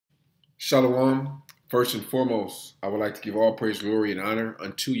Shalom. First and foremost, I would like to give all praise, glory, and honor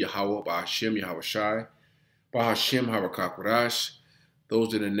unto Yahawah, Bahasham, Yahawashi, Bahasham, Harakakurash.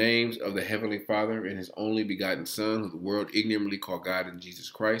 Those are the names of the Heavenly Father and His only begotten Son, who the world ignorantly called God in Jesus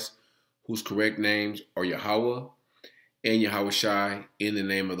Christ, whose correct names are Yahawah and Yahawashi in the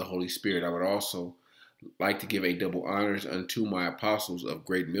name of the Holy Spirit. I would also like to give a double honors unto my apostles of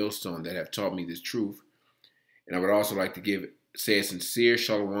great millstone that have taught me this truth. And I would also like to say a sincere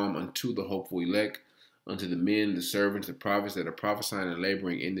shalom unto the hopeful elect, unto the men, the servants, the prophets that are prophesying and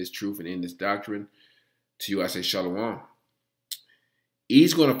laboring in this truth and in this doctrine. To you I say shalom.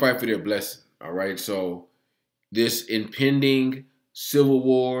 He's going to fight for their blessing, all right? So this impending civil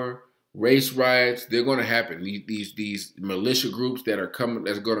war, race riots, they're going to happen. These militia groups that's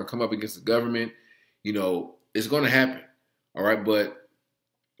going to come up against the government, it's going to happen, all right? But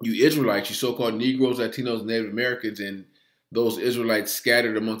you Israelites, you so-called Negroes, Latinos, Native Americans, and those Israelites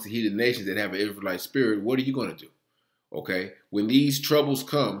scattered amongst the heathen nations that have an Israelite spirit, what are you going to do? Okay? When these troubles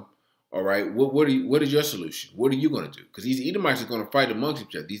come, all right, what is your solution? What are you going to do? Because these Edomites are going to fight amongst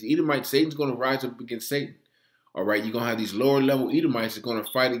each other. These Edomites, Satan's going to rise up against Satan. All right? You're going to have these lower level Edomites that are going to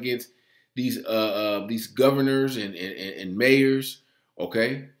fight against these governors and mayors,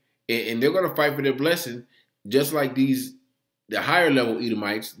 okay? And they're going to fight for their blessing, just like the higher level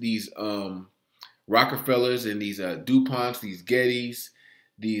Edomites, these Rockefellers and these DuPonts, these Gettys,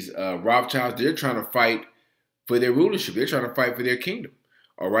 these Rothschilds. They're trying to fight for their rulership. They're trying to fight for their kingdom.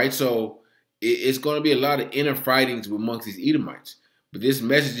 All right, so it's going to be a lot of inner fightings amongst these Edomites. But this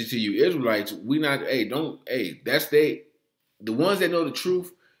message is to you Israelites, the ones that know the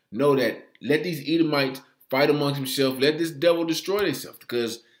truth know that let these Edomites fight amongst themselves. Let this devil destroy themselves,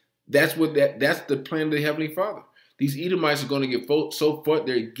 because that's the plan of the Heavenly Father. These Edomites are going to get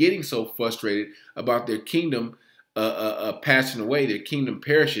they're getting so frustrated about their kingdom passing away, their kingdom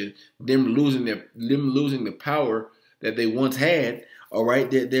perishing, them losing the power that they once had. All right,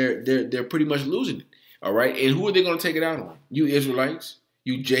 they're pretty much losing it. All right, and who are they going to take it out on? You Israelites,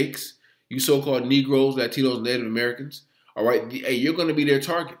 you Jakes, you so-called Negroes, Latinos, Native Americans. All right, hey, you're going to be their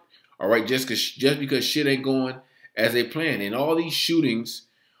target. All right, just because shit ain't going as they plan, and all these shootings,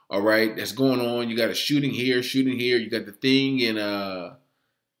 all right, that's going on. You got a shooting here. You got the thing in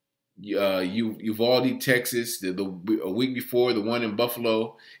Uvalde, Texas, a week before, the one in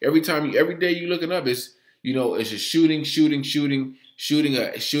Buffalo. Every day you looking up, it's a shooting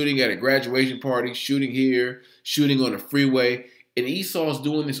at a graduation party, shooting here, shooting on a freeway. And Esau's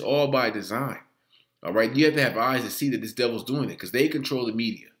doing this all by design. All right, you have to have eyes to see that this devil's doing it, because they control the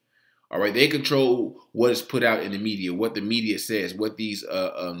media. All right, they control what is put out in the media, what the media says, what these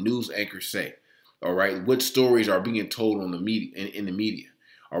news anchors say. All right, what stories are being told on the media in the media.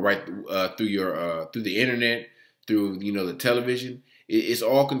 All right, through the internet, through the television. It's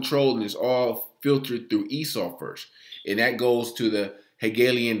all controlled and it's all filtered through Esau first, and that goes to the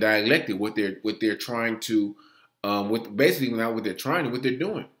Hegelian dialectic. What they're trying to, what they're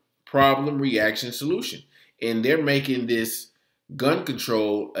doing. Problem, reaction, solution, and they're making this gun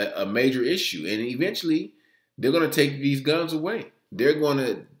control a major issue, and eventually they're going to take these guns away. They're going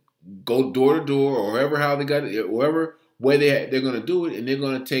to go door to door, or wherever way they're going to do it, and they're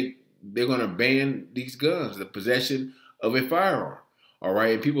going to ban these guns, the possession of a firearm. All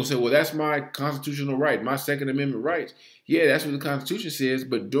right, and people say, well, that's my constitutional right, my Second Amendment rights. Yeah, that's what the Constitution says,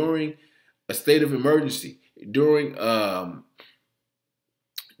 but during a state of emergency, during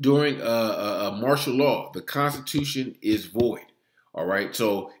martial law, the Constitution is void. All right,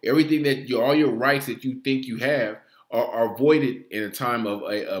 so everything all your rights that you think you have are voided in a time of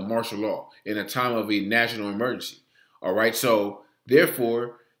a martial law, in a time of a national emergency. All right, so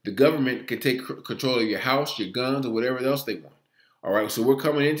therefore, the government can take control of your house, your guns, or whatever else they want. All right, so we're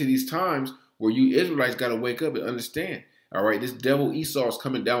coming into these times where you Israelites got to wake up and understand. All right, this devil Esau is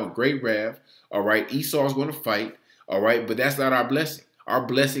coming down with great wrath. All right, Esau is going to fight. All right, but that's not our blessing. Our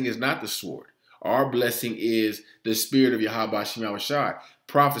blessing is not the sword. Our blessing is the spirit of Yahawashi,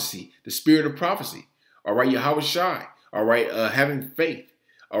 prophecy, the spirit of prophecy. All right, Yahawashi. All right, having faith.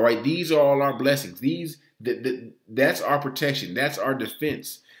 All right, these are all our blessings. That's our protection. That's our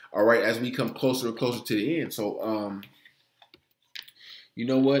defense. All right, as we come closer and closer to the end. So, you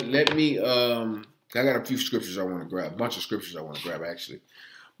know what? Let me. I got a few scriptures I want to grab. A bunch of scriptures I want to grab actually.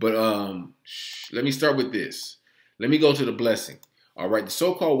 But let me start with this. Let me go to the blessing. All right, the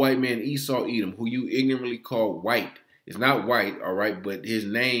so-called white man Esau Edom, who you ignorantly call white, is not white. All right, but his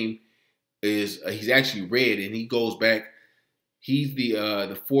name is he's actually red, and he goes back. He's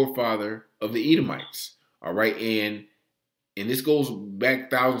the forefather of the Edomites. All right, and this goes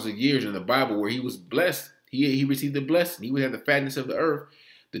back thousands of years in the Bible where he was blessed. He received the blessing. He would have the fatness of the earth.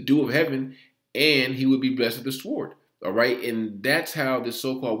 the dew of heaven, and he would be blessed with the sword. All right. And that's how this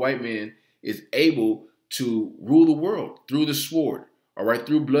so-called white man is able to rule the world through the sword. All right.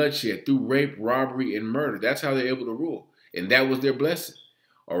 Through bloodshed, through rape, robbery, and murder. That's how they're able to rule. And that was their blessing.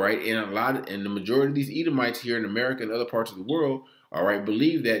 All right. And the majority of these Edomites here in America and other parts of the world, all right,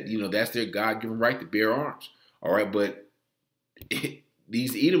 believe that, that's their God-given right to bear arms. All right. But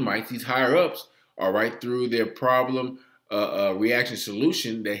these Edomites, these higher ups, all right, through their problem reaction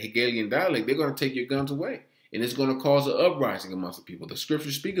solution, that Hegelian dialect, they're going to take your guns away. And it's going to cause an uprising amongst the people. The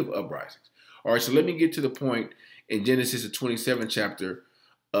scriptures speak of uprisings. All right, so let me get to the point in Genesis, the 27th chapter,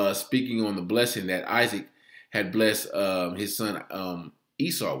 speaking on the blessing that Isaac had blessed his son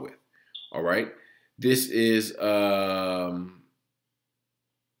Esau with. All right, this is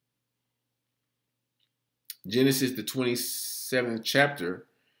Genesis, the 27th chapter,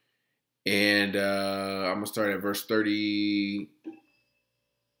 and I'm going to start at verse 30.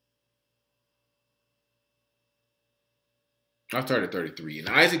 I'll start at 33. And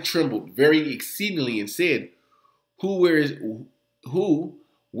Isaac trembled very exceedingly and said, where is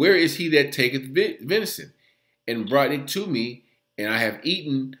he that taketh venison? And brought it to me, and I have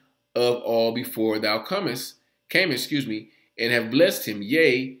eaten of all before thou camest, and have blessed him,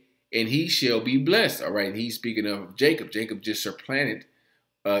 yea, and he shall be blessed. All right, and he's speaking of Jacob. Jacob just supplanted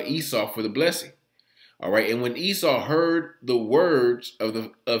Esau for the blessing. All right, and when Esau heard the words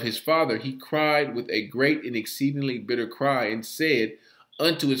of his father, he cried with a great and exceedingly bitter cry, and said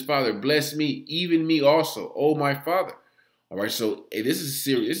unto his father, bless me, even me also, O my father. All right, so this is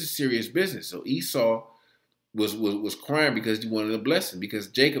serious business. So Esau was crying because he wanted a blessing, because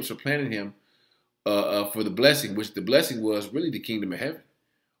Jacob supplanted him for the blessing, which the blessing was really the kingdom of heaven.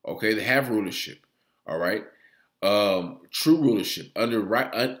 Okay, they have rulership. All right. True rulership, under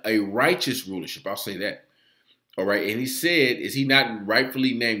a righteous rulership. I'll say that. All right. And he said, is he not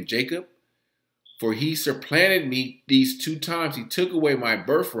rightfully named Jacob? For he supplanted me these 2 times. He took away my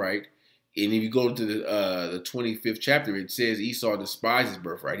birthright. And if you go to the 25th chapter, it says Esau despised his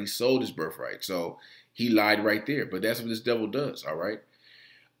birthright. He sold his birthright. So he lied right there. But that's what this devil does. All right.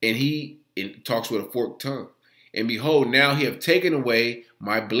 And he talks with a forked tongue. And behold, now he have taken away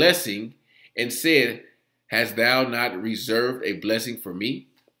my blessing, and said, hast thou not reserved a blessing for me?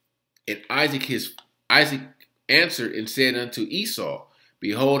 And Isaac answered and said unto Esau,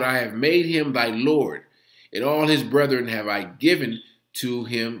 behold, I have made him thy lord, and all his brethren have I given to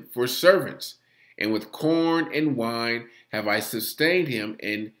him for servants. And with corn and wine have I sustained him,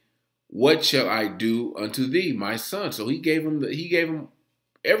 and what shall I do unto thee, my son? So he gave him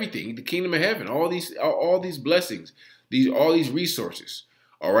everything, the kingdom of heaven, all these blessings, all these resources,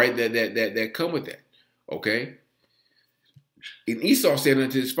 all right, that come with that. Okay. And Esau said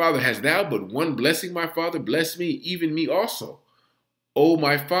unto his father, hast thou but one blessing, my father? Bless me, even me also, O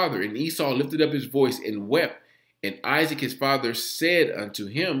my father. And Esau lifted up his voice and wept. And Isaac his father said unto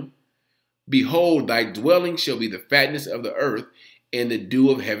him, behold, thy dwelling shall be the fatness of the earth, and the dew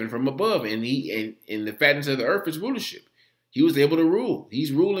of heaven from above. And the fatness of the earth is rulership. He was able to rule.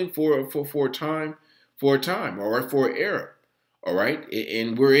 He's ruling for a time, all right, for an era. All right,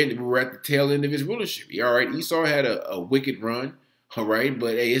 and we're at the tail end of his rulership. All right, Esau had a wicked run. All right,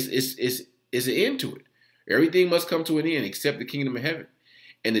 but hey, it's an end to it. Everything must come to an end except the kingdom of heaven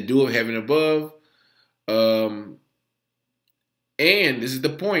and the dew of heaven above. And this is the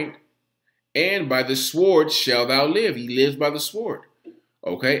point. And by the sword shall thou live. He lives by the sword.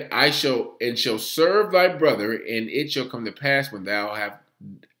 Okay, I shall serve thy brother, and it shall come to pass when thou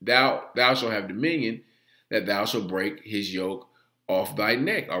shalt have dominion, that thou shalt break his yoke off thy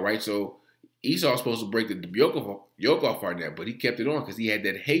neck. All right, so Esau's supposed to break the yoke off our neck, but he kept it on because he had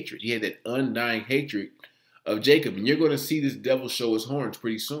that hatred. He had that undying hatred of Jacob, and you're going to see this devil show his horns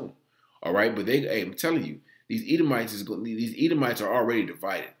pretty soon. All right, but I'm telling you, these Edomites are already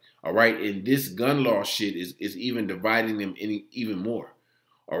divided. All right, and this gun law shit is even dividing them even more.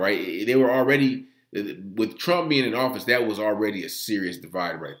 All right, they were already, with Trump being in office, that was already a serious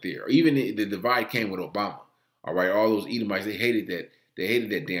divide right there. Even the divide came with Obama. All right, all those Edomites, they hated that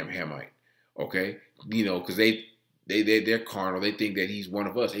damn Hamite. Okay, because they're carnal. They think that he's one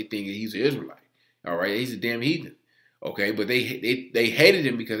of us. They think that he's an Israelite. All right, he's a damn heathen. Okay, but they hated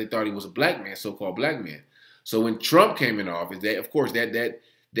him because they thought he was a black man, so-called black man. So when Trump came in office,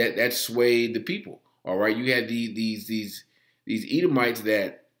 that swayed the people. All right, you had these Edomites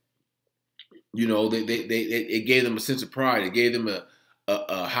that, it gave them a sense of pride. It gave them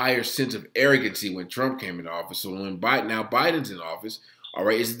a higher sense of arrogancy when Trump came into office. So when Biden's in office, all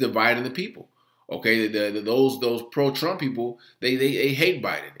right, it's dividing the people. Okay, those pro-Trump people, they hate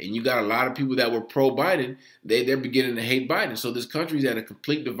Biden, and you got a lot of people that were pro-Biden. They're beginning to hate Biden. So this country's at a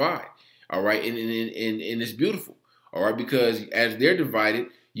complete divide. All right, and it's beautiful. All right, because as they're divided,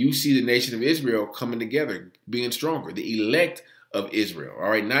 you see the nation of Israel coming together, being stronger. The elect of Israel. All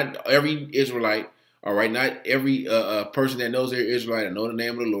right, not every Israelite. All right, not every person that knows they're Israelite and know the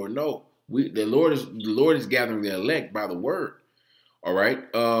name of the Lord. No, the Lord is gathering the elect by the word. All right.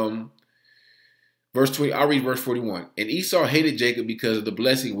 Verse 20, I'll read verse 41. And Esau hated Jacob because of the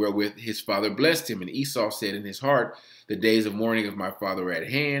blessing wherewith his father blessed him. And Esau said in his heart, the days of mourning of my father are at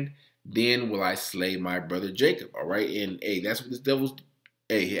hand. Then will I slay my brother Jacob. All right. And hey, that's what this devil's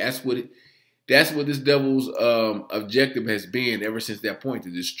this devil's objective has been ever since that point,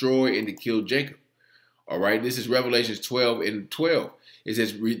 to destroy and to kill Jacob. All right. This is Revelations 12 and 12. It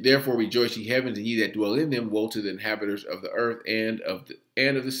says, therefore rejoice ye heavens, and ye that dwell in them. Woe to the inhabitants of the earth and of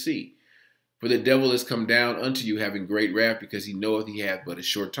the sea. For the devil is come down unto you, having great wrath, because he knoweth he hath but a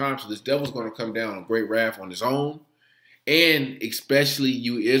short time. So this devil's going to come down on great wrath on his own, and especially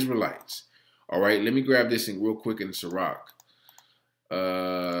you Israelites. All right, let me grab this in real quick in Sirach.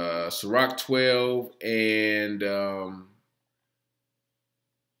 Sirach 12 and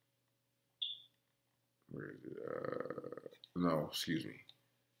where is it? No, excuse me.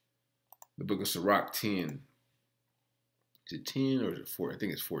 The book of Sirach 10. Is it 10 or is it 4? I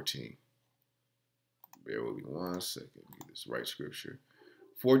think it's 14. Bear with me 1 second. Get this right scripture.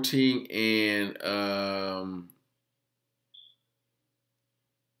 14 and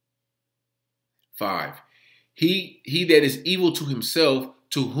 5. He that is evil to himself,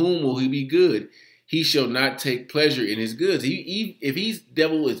 to whom will he be good? He shall not take pleasure in his goods. If he's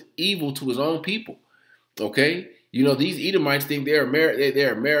devil is evil to his own people, okay? You know, these Edomites think they're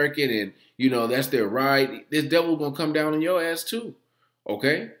American, and you know that's their right. This devil gonna come down on your ass too,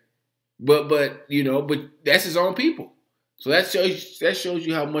 okay? But that's his own people. So that shows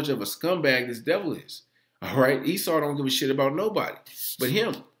you how much of a scumbag this devil is. All right, Esau don't give a shit about nobody but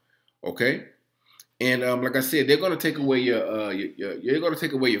him. Okay, and like I said, they're gonna take away you're gonna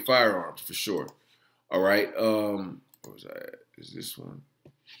take away your firearms for sure. All right, what was that? Is this one?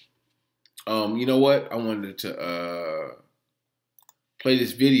 You know what? I wanted to play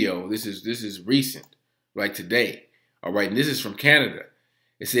this video. This is recent, like today. All right, and this is from Canada.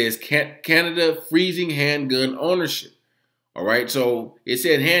 It says Canada freezing handgun ownership. All right, so it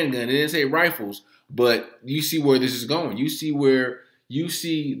said handgun. It didn't say rifles, but you see where this is going. You see where you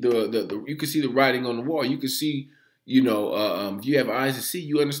see you can see the writing on the wall. You can see, if you have eyes to see,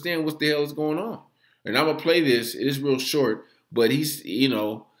 you understand what the hell is going on. And I'm gonna play this. It is real short, but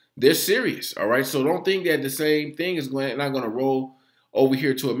they're serious. All right, so don't think that the same thing is not going to roll over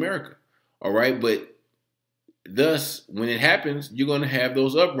here to America. All right, but thus, when it happens, you're gonna have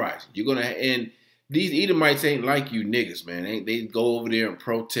those uprisings. And these Edomites ain't like you niggas, man. They go over there and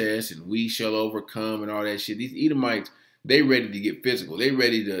protest and we shall overcome and all that shit. These Edomites, they ready to get physical. They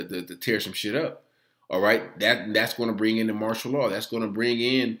ready to tear some shit up. All right, that's gonna bring in the martial law. That's gonna bring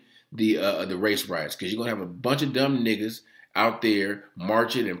in the race riots, because you're gonna have a bunch of dumb niggas out there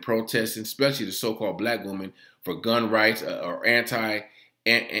marching and protesting, especially the so-called black women, for gun rights or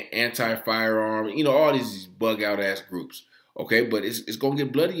anti-firearm, all these bug out ass groups. Okay, but it's gonna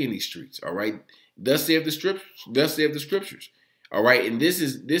get bloody in these streets. All right, thus saith the scriptures. All right, and this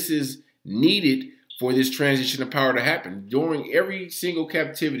is needed for this transition of power to happen. During every single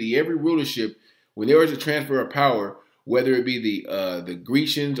captivity, every rulership, when there is a transfer of power, whether it be the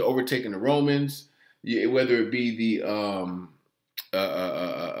Grecians overtaking the Romans, whether it be the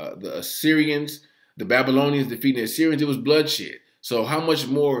Assyrians, the Babylonians defeating the Assyrians, it was bloodshed. So how much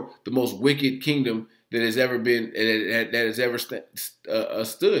more the most wicked kingdom that has ever been, that has ever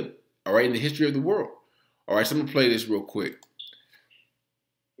stood, all right, in the history of the world. All right, so I'm going to play this real quick.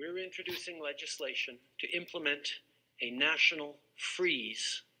 We're introducing legislation to implement a national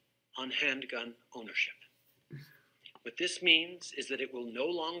freeze on handgun ownership. What this means is that it will no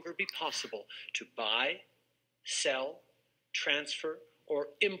longer be possible to buy, sell, transfer, or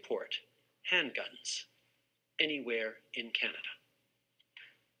import handguns anywhere in Canada.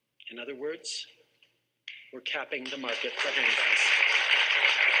 In other words, we're capping the market for handguns.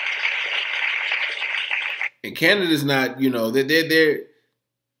 And Canada's not,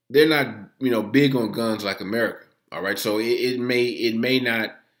 they're not, big on guns like America. All right, so it may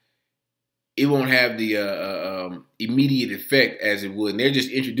not, it won't have the immediate effect as it would. And they're just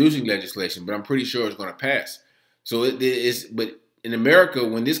introducing legislation, but I'm pretty sure it's going to pass. So but in America,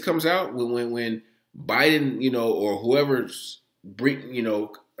 when this comes out, when Biden, or whoever's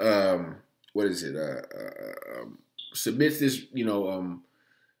what is it? Submits this,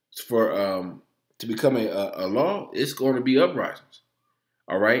 for to become a law, it's going to be uprisings.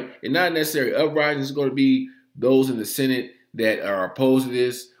 All right, and not necessarily uprisings. It's going to be those in the Senate that are opposed to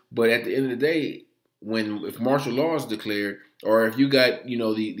this. But at the end of the day, if martial law is declared, or if you got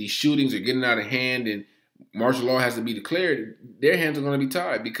these shootings are getting out of hand and martial law has to be declared, their hands are going to be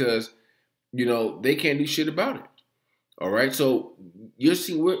tied because they can't do shit about it. All right, so you'll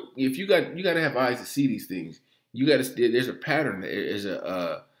see if you got to have eyes to see these things. There's a pattern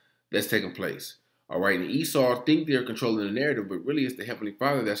that's taking place. All right, and Esau think they're controlling the narrative, but really it's the Heavenly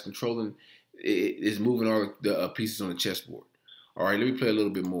Father that's controlling, is moving all the pieces on the chessboard. All right, let me play a little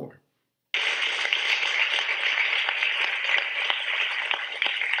bit more.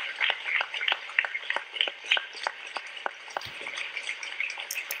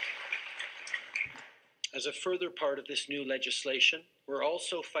 As a further part of this new legislation, we're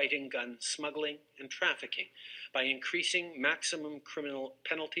also fighting gun smuggling and trafficking by increasing maximum criminal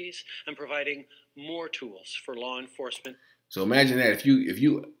penalties and providing more tools for law enforcement. So imagine that if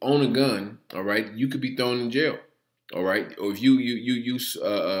you own a gun, all right, you could be thrown in jail, all right, or if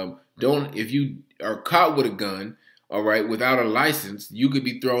you are caught with a gun, all right, without a license, you could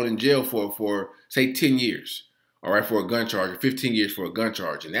be thrown in jail for say 10 years, all right, for a gun charge, or 15 years for a gun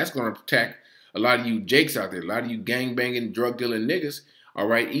charge, and that's going to protect a lot of you jakes out there, a lot of you gang banging, drug dealing niggas. All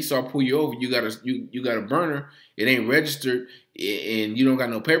right, Esau pull you over, you got a burner, it ain't registered, and you don't got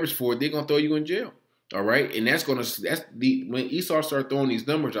no papers for it. They're gonna throw you in jail. All right, and when Esau start throwing these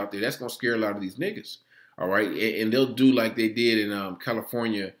numbers out there, that's gonna scare a lot of these niggas. All right, and they'll do like they did in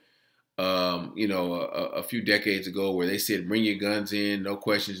California, a few decades ago, where they said bring your guns in, no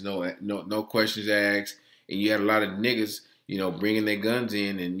questions, no questions asked, and you had a lot of niggas, bringing their guns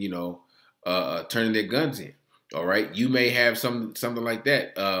in and turning their guns in. All right, you may have something like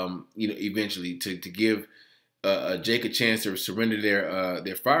that. Eventually to give Jake a chance to surrender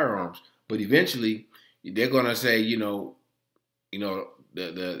their firearms, but eventually they're gonna say,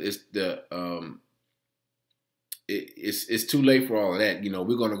 it's too late for all of that.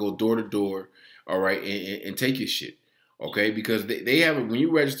 We're gonna go door to door, all right, and take your shit, okay? Because they have when you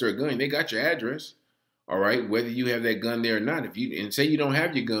register a gun, they got your address. All right, whether you have that gun there or not. If say you don't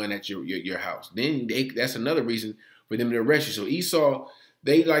have your gun at your house, then that's another reason for them to arrest you. So Esau,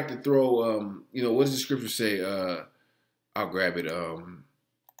 they like to throw, what does the scripture say? I'll grab it.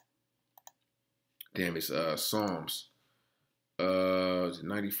 It's Psalms. Is it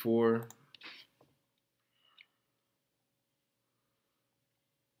 94?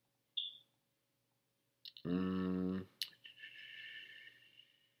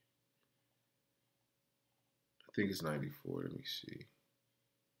 I think it's 94. Let me see.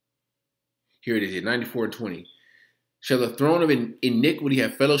 Here it is, 94:20. Shall the throne of iniquity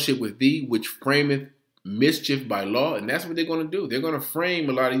have fellowship with thee, which frameth mischief by law? And that's what they're going to do. They're going to frame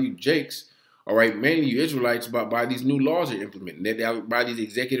a lot of you jakes, all right, many of you Israelites, by these new laws they're implementing, by these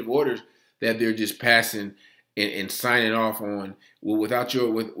executive orders that they're just passing and signing off on without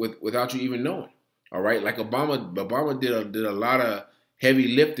you even knowing. All right, like Obama did a lot of heavy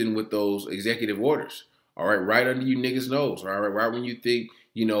lifting with those executive orders. All right under you niggas' nose. All right when you think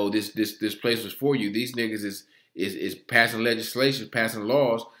this place was for you, these niggas is passing legislation, passing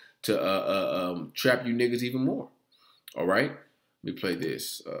laws to trap you niggas even more. All right, let me play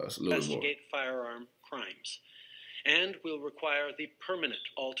this. It's a little investigate more. Firearm crimes, and will require the permanent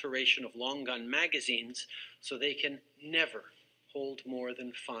alteration of long gun magazines so they can never hold more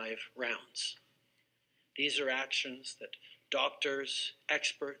than 5 rounds. These are actions that doctors,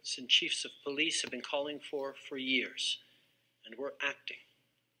 experts, and chiefs of police have been calling for years, and we're acting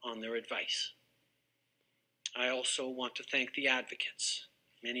on their advice. I also want to thank the advocates,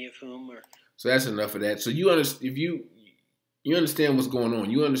 many of whom are... So that's enough of that. So you understand, if you understand what's going on.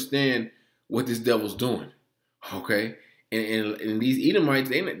 You understand what this devil's doing, okay? And these Edomites,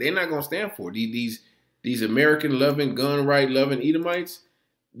 they're not going to stand for it. These American-loving, gun-right-loving Edomites,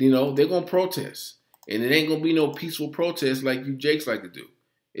 they're going to protest. And it ain't going to be no peaceful protest like you jakes like to do.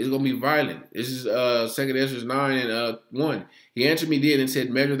 It's going to be violent. This is 2 Ezra 9 and 1. He answered me then and said,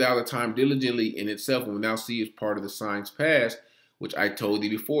 measure thou the time diligently in itself, and will now see as part of the signs past, which I told thee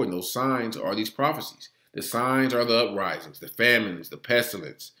before. And those signs are these prophecies. The signs are the uprisings, the famines, the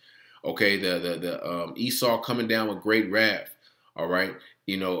pestilence. Okay, the Esau coming down with great wrath. All right,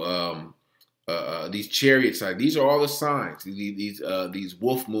 these chariots. These are all the signs. These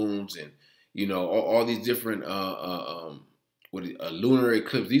wolf moons and all these different lunar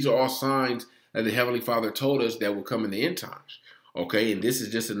eclipse. These are all signs that the Heavenly Father told us that will come in the end times. Okay, and this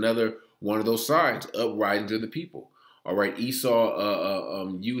is just another one of those signs, uprisings of the people. All right, Esau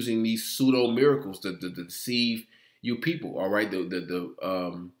using these pseudo miracles to deceive you people. All right,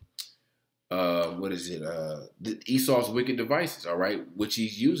 what is it? Esau's wicked devices, all right, which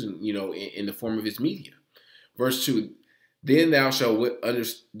he's using, in the form of his media. Verse 2, then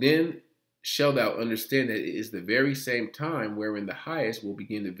shall thou understand that it is the very same time wherein the highest will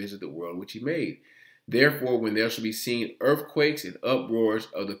begin to visit the world which he made. Therefore, when there shall be seen earthquakes and uproars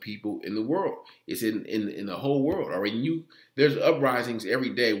of the people in the world, it's in the whole world. All right, there's uprisings every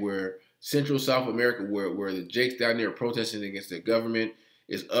day where Central South America, where the Jakes down there are protesting against their government.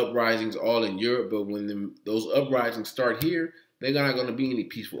 Is uprisings all in Europe, but when those uprisings start here, they're not going to be any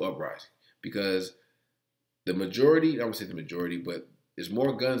peaceful uprising because the majority, I don't say the majority, but there's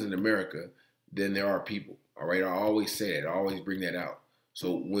more guns in America than there are people. All right, I always say that. I always bring that out.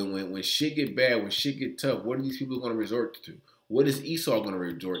 So when shit get bad, when shit get tough, what are these people going to resort to? What is Esau going to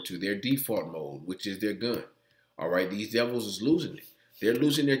resort to? Their default mode, which is their gun. All right, these devils is losing it. They're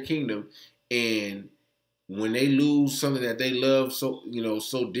losing their kingdom, and when they lose something that they love so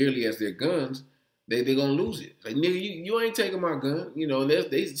dearly as their guns, they're gonna lose it. Like, nigga, you ain't taking my gun.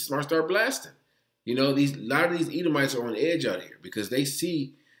 They start blasting. A lot of these Edomites are on edge out here because they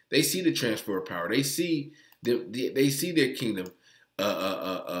see the transfer of power. They see they see their kingdom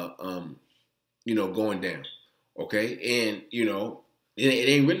going down. Okay, and it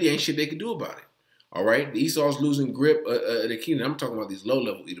ain't shit they can do about it. All right, Esau's losing grip of the kingdom. I'm talking about these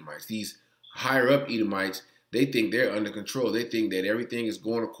low-level Edomites, these higher up Edomites. They think they're under control. They think that everything is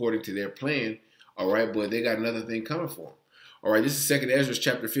going according to their plan. All right, but they got another thing coming for them. All right, this is 2nd Ezra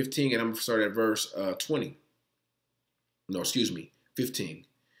chapter 15, and I'm going to start at verse 20. No, excuse me, 15.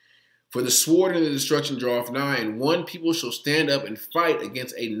 For the sword and the destruction draweth nigh, and one people shall stand up and fight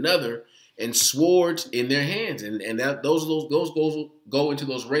against another, and swords in their hands. And those go into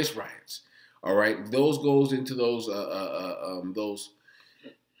those race riots. All right, those goes into those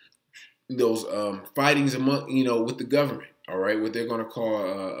fightings among with the government. All right, what they're gonna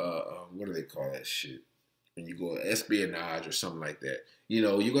call what do they call that shit? When you go espionage or something like that.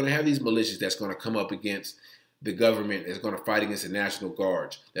 You're gonna have these militias that's gonna come up against the government. That's gonna fight against the National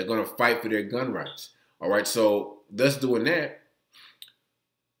Guards. They're gonna fight for their gun rights. All right, so thus doing that,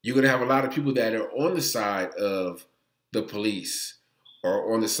 you're gonna have a lot of people that are on the side of the police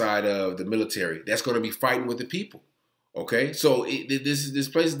or on the side of the military. That's gonna be fighting with the people. Okay, so this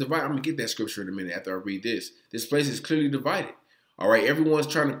place is divided. I'm gonna get that scripture in a minute after I read this. This place is clearly divided. All right, everyone's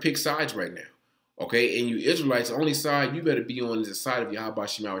trying to pick sides right now. Okay, and you Israelites, the only side you better be on is the side of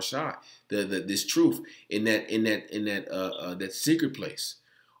Yahawashi, this truth in that secret place.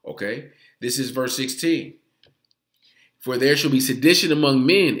 Okay, this is verse 16. For there shall be sedition among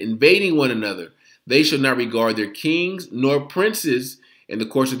men, invading one another. They shall not regard their kings nor princes, and the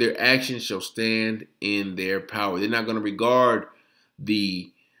course of their actions shall stand in their power. They're not going to regard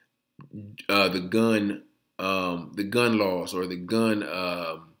the gun laws or the gun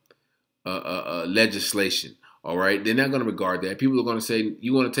legislation. All right, they're not going to regard that. People are going to say,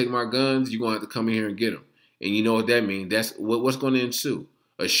 "You want to take my guns? You're going to have to come in here and get them." And you know what that means? That's what's going to ensue: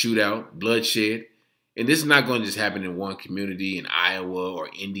 a shootout, bloodshed. And this is not going to just happen in one community in Iowa or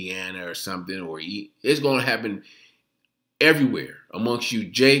Indiana or something. It's going to happen everywhere amongst you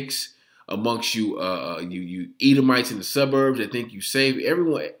Jakes, amongst you you Edomites in the suburbs that think you safe.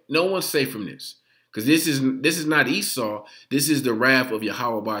 Everyone, no one's safe from this, because this is not Esau. This is the wrath of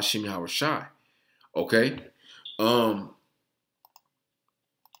Yahawah Bahasham Yahawashi. Okay,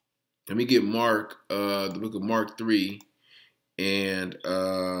 let me get Mark, the book of Mark 3, and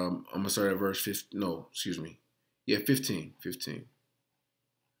I'm gonna start at verse 15. No, excuse me, 15.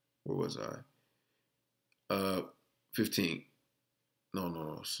 Where was I? 15.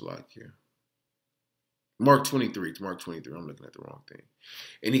 No, slack here. Mark 23. It's Mark 23. I'm looking at the wrong thing.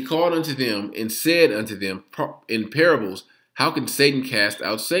 And he called unto them and said unto them in parables, how can Satan cast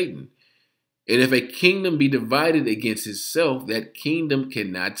out Satan? And if a kingdom be divided against itself, that kingdom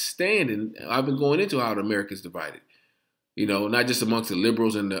cannot stand. And I've been going into how America's divided. Not just amongst the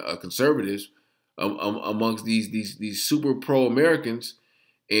liberals and the conservatives, amongst these super pro-Americans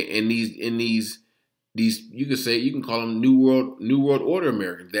and these you can call them New World Order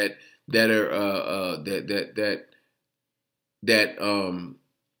Americans that are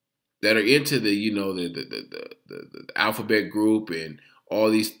into the alphabet group and all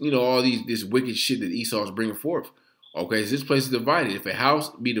these this wicked shit that Esau is bringing forth. Okay, so this place is divided. If a house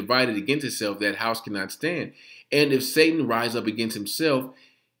be divided against itself, that house cannot stand. And if Satan rise up against himself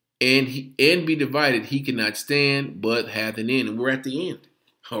and be divided, he cannot stand, but hath an end. And we're at the end.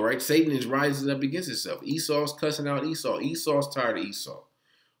 All right, Satan is rising up against himself. Esau's cussing out Esau. Esau's tired of Esau.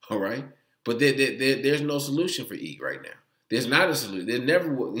 All right, but there's no solution for E right now. There's not a solution. There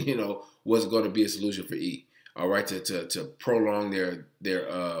never, was going to be a solution for E. All right, to prolong their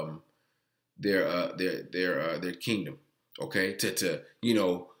their kingdom. Okay, to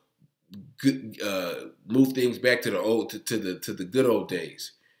move things back to the good old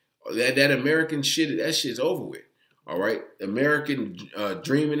days. That American shit, that shit's over with. All right, American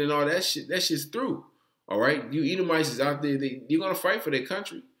dreaming and all that shit's through. All right, you Edomites is out there. You're gonna fight for their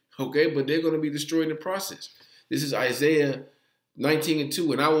country, okay? But they're gonna be destroyed in the process. This is Isaiah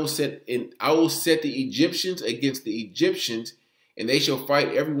 19:2, and I will set the Egyptians against the Egyptians, and they shall fight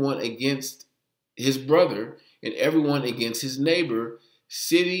everyone against his brother, and everyone against his neighbor,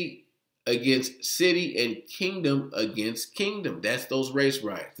 city against city, and kingdom against kingdom. That's those race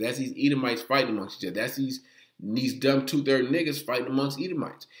riots. That's these Edomites fighting amongst each other. That's these dumb 2/3 niggas fighting amongst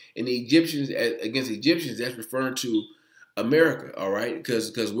Edomites. And the Egyptians against Egyptians, that's referring to America, all right?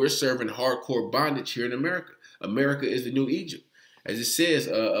 Because we're serving hardcore bondage here in America. America is the new Egypt. As it says,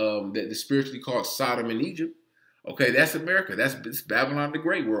 that the spiritually called Sodom and Egypt. Okay, that's America. It's Babylon the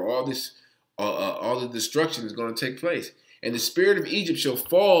Great, where all the destruction is going to take place. And the spirit of Egypt shall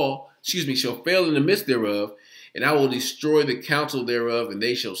fail in the midst thereof, and I will destroy the counsel thereof, and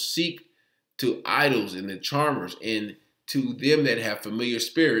they shall seek to idols and the charmers, and to them that have familiar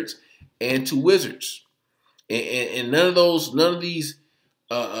spirits, and to wizards. And none of those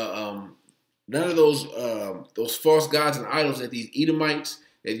false gods and idols that these Edomites,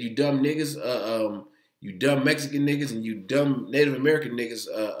 that you dumb niggas, you dumb Mexican niggas, and you dumb Native American niggas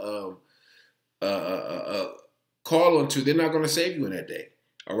call onto, they're not going to save you in that day.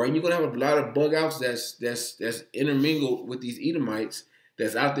 All right, you're going to have a lot of bug outs that's intermingled with these Edomites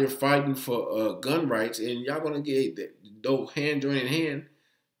that's out there fighting for gun rights, and y'all going to get though hand joined in hand.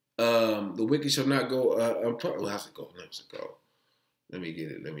 The wicked shall not go how's it go? Let me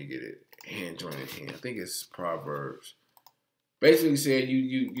get it. Hand joined in hand. I think it's Proverbs. Basically saying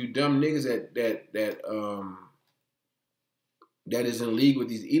you dumb niggas that is in league with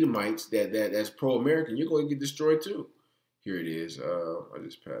these Edomites that's pro-American, you're going to get destroyed too. Here it is. I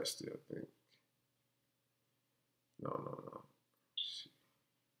just passed it, I think. No.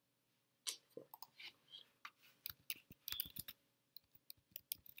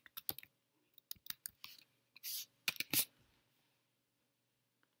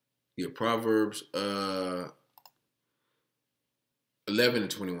 Yeah, Proverbs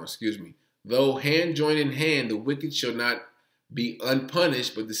 11:21, excuse me. Though hand joined in hand, the wicked shall not be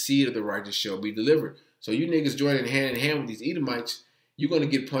unpunished, but the seed of the righteous shall be delivered. So you niggas joining hand in hand with these Edomites, you're going to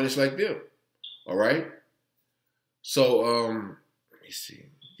get punished like them. All right? So, let me see.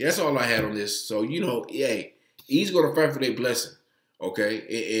 That's all I had on this. So, he's going to fight for their blessing.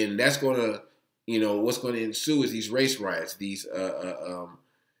 Okay? And that's going to, what's going to ensue is these race riots, these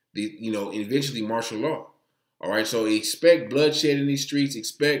eventually martial law. All right? So expect bloodshed in these streets.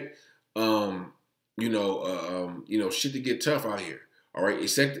 Expect, shit to get tough out here. All right,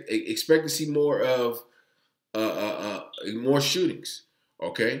 expect to see more of more shootings.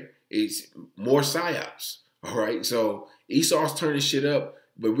 Okay, it's more psyops. All right, so Esau's turning shit up,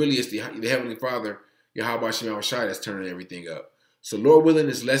 but really it's the Heavenly Father, Yahawashi that's turning everything up. So Lord willing,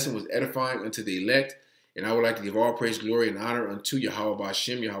 this lesson was edifying unto the elect, and I would like to give all praise, glory, and honor unto Yahawah,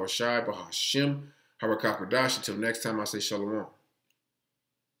 Bahasham, Yahawashi, Bahasham, Harakakadash. Until next time, I say shalom.